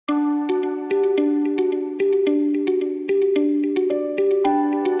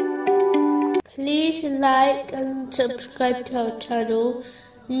like and subscribe to our channel.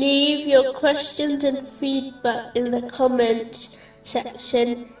 Leave your questions and feedback in the comments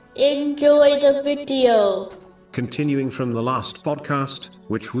section. Enjoy the video. Continuing from the last podcast,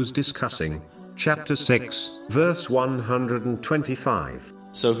 which was discussing chapter 6, verse 125.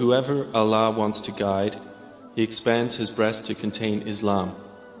 So whoever Allah wants to guide, He expands his breast to contain Islam,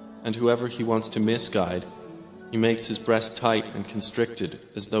 and whoever He wants to misguide, He makes his breast tight and constricted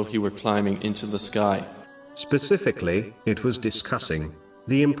as though he were climbing into the sky. Specifically, it was discussing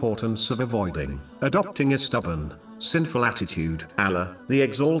the importance of adopting a stubborn, sinful attitude. Allah, the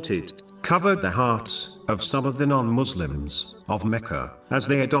Exalted, covered the hearts of some of the non-Muslims of Mecca as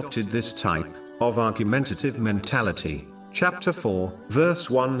they adopted this type of argumentative mentality. Chapter 4, verse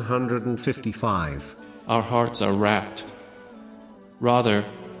 155. Our hearts are wrapped. Rather,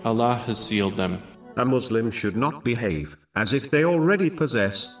 Allah has sealed them. A Muslim should not behave as if they already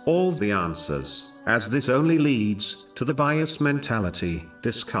possess all the answers, as this only leads to the bias mentality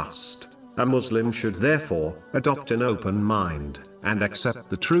discussed. A Muslim should therefore adopt an open mind and accept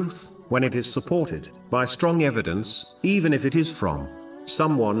the truth when it is supported by strong evidence, even if it is from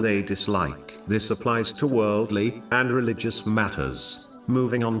someone they dislike. This applies to worldly and religious matters.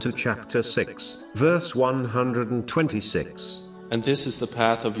 Moving on to chapter 6, verse 126. And this is the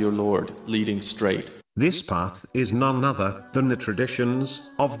path of your Lord, leading straight. This path is none other than the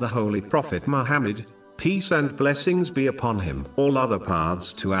traditions of the Holy Prophet Muhammad, peace and blessings be upon him. All other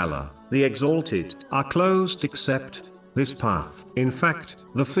paths to Allah, the Exalted, are closed except this path. In fact,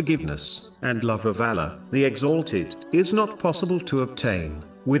 the forgiveness and love of Allah, the Exalted, is not possible to obtain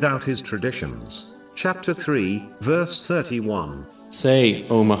without his traditions. Chapter 3, verse 31. Say,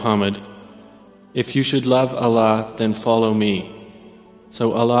 O Muhammad, if you should love Allah, then follow me.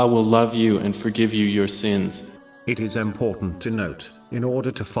 So Allah will love you and forgive you your sins. It is important to note, in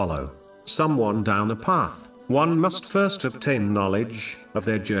order to follow someone down a path, one must first obtain knowledge of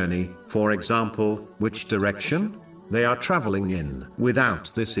their journey, for example, which direction they are traveling in.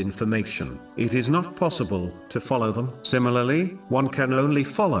 Without this information, it is not possible to follow them. Similarly, one can only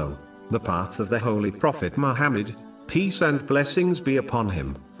follow the path of the Holy Prophet Muhammad, peace and blessings be upon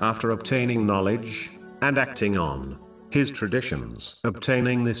him, after obtaining knowledge and acting on his traditions.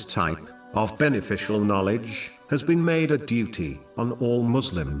 Obtaining this type of beneficial knowledge has been made a duty on all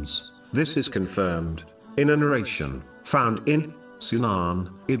Muslims. This is confirmed in a narration found in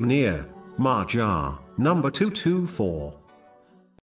Sunan Ibn Majah, number 224.